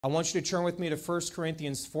I want you to turn with me to 1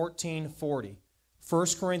 Corinthians 14:40.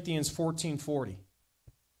 1 Corinthians 14:40.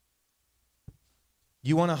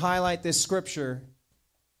 You want to highlight this scripture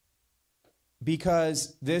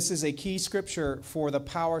because this is a key scripture for the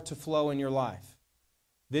power to flow in your life.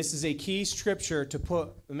 This is a key scripture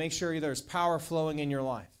to make sure there's power flowing in your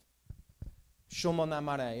life.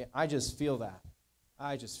 I just feel that.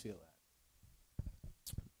 I just feel that.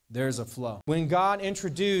 There's a flow. When God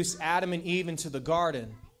introduced Adam and Eve into the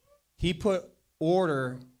garden, He put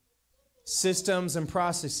order, systems, and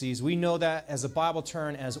processes. We know that as a Bible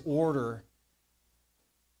term as order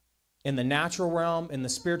in the natural realm, in the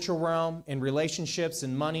spiritual realm, in relationships,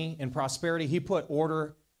 in money, in prosperity. He put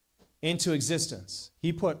order into existence.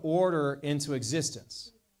 He put order into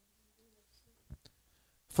existence.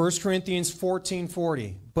 1 Corinthians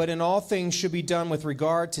 14:40. But in all things should be done with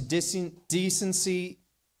regard to decency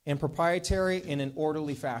and propriety in an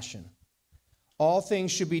orderly fashion. All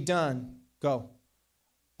things should be done. Go.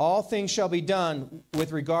 All things shall be done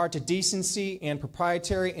with regard to decency and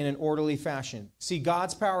propriety in an orderly fashion. See,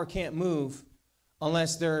 God's power can't move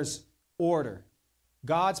unless there's order.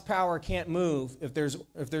 God's power can't move if there's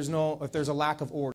a lack of order.